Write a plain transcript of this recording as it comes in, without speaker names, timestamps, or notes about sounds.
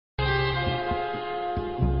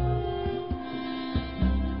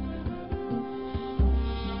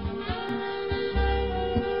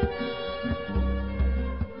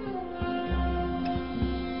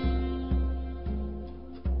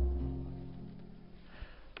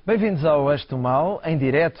Bem-vindos ao Eixo Mal, em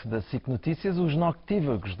direto da SIC Notícias, os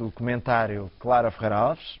noctívagos do comentário Clara Ferreira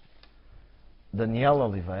Alves, Daniela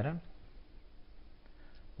Oliveira,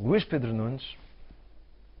 Luís Pedro Nunes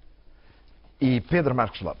e Pedro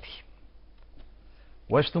Marcos Lopes.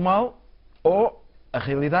 O Eixo Mal ou a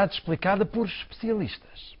realidade explicada por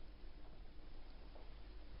especialistas.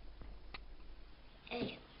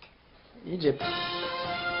 Egypt.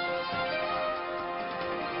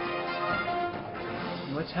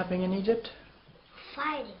 What's happening in Egypt?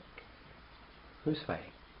 Fighting. Who's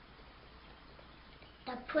fighting?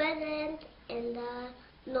 The president and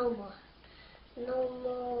the normal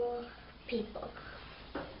people.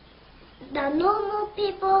 The normal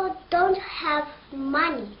people don't have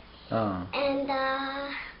money. Oh. And the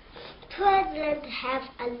president have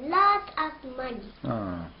a lot of money.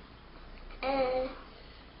 Oh. And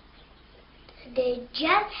they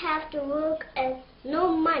just have to work and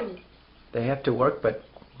no money. They have to work, but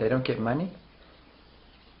they don't get money?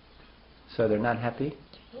 So they're not happy?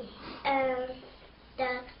 And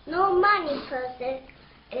the no money person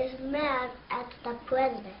is mad at the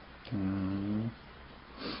president. Mm.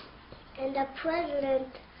 And the president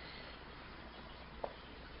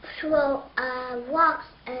throw rocks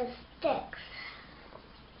and sticks.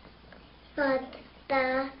 But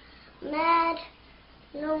the mad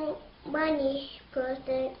no money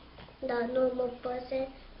person, the normal person,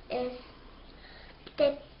 is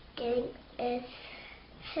sticking his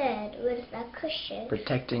head with a cushion.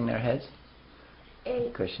 Protecting their heads?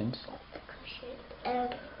 And Cushions?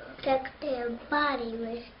 and protect their body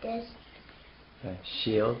with this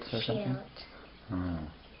Shields or shield. something? Oh.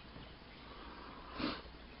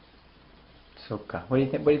 So, what do you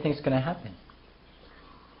think? What do you think is going to happen?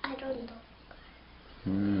 I don't know,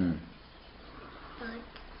 Hmm. but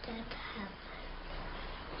that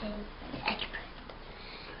happened in Egypt.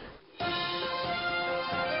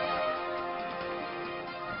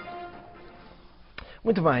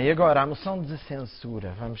 Muito bem, e agora a moção de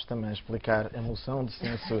censura. Vamos também explicar a moção de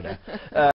censura.